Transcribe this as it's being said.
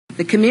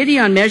The Committee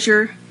on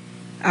Measure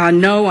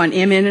No on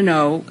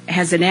MN&O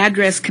has an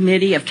address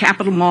committee of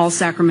Capitol Mall,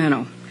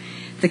 Sacramento.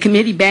 The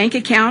committee bank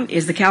account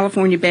is the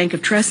California Bank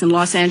of Trust in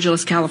Los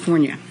Angeles,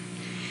 California.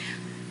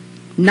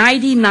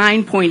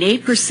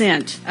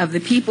 99.8% of the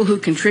people who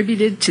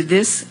contributed to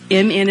this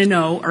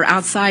MN&O are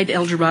outside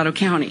El Dorado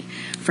County,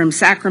 from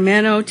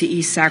Sacramento to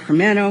East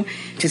Sacramento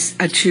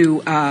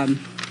to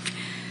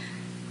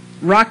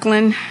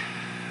Rockland,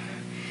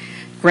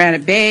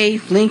 Granite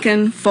Bay,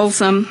 Lincoln,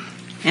 Folsom,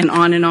 and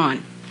on and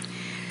on.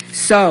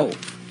 So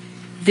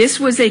this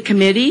was a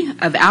committee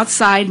of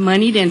outside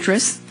moneyed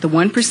interests, the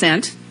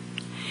 1%,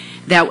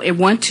 that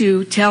want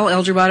to tell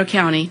El Dorado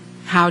County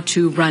how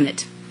to run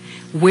it,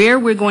 where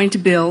we're going to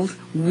build,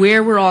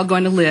 where we're all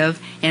going to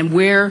live, and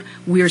where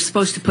we're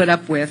supposed to put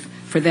up with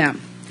for them.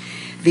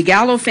 The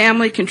Gallo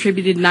family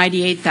contributed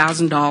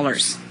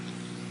 $98,000.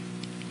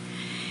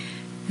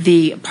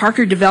 The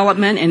Parker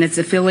Development and its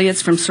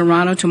affiliates from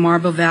Serrano to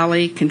Marble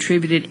Valley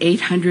contributed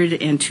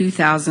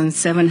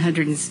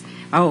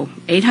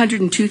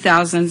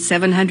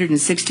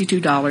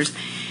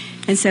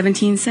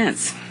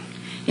 $802,762.17.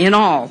 In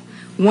all,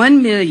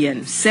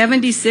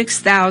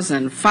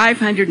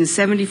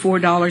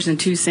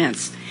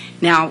 $1,076,574.02.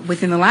 Now,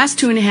 within the last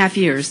 2.5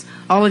 years,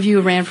 all of you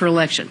ran for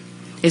election.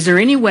 Is there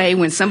any way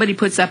when somebody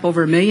puts up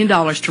over $1 million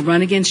to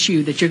run against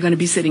you that you're going to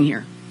be sitting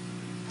here?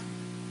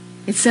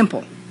 It's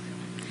simple.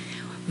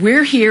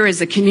 We're here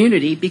as a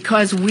community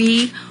because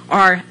we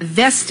are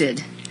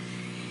vested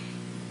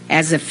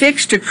as a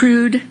fixed,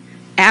 accrued,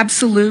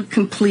 absolute,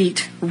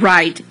 complete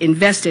right,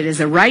 invested as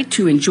a right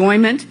to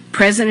enjoyment,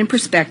 present and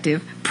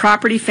prospective,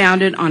 property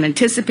founded on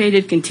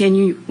anticipated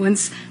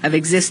continuance of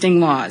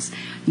existing laws,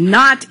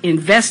 not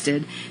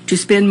invested to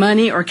spend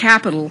money or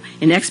capital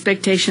in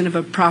expectation of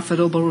a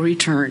profitable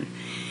return.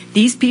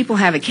 These people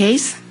have a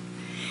case.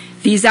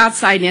 These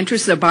outside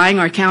interests are buying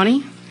our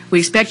county. We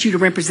expect you to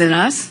represent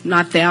us,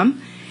 not them.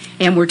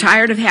 And we're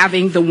tired of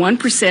having the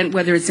 1%,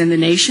 whether it's in the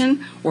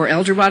nation or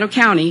El Dorado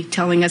County,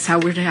 telling us how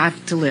we're to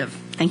have to live.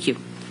 Thank you.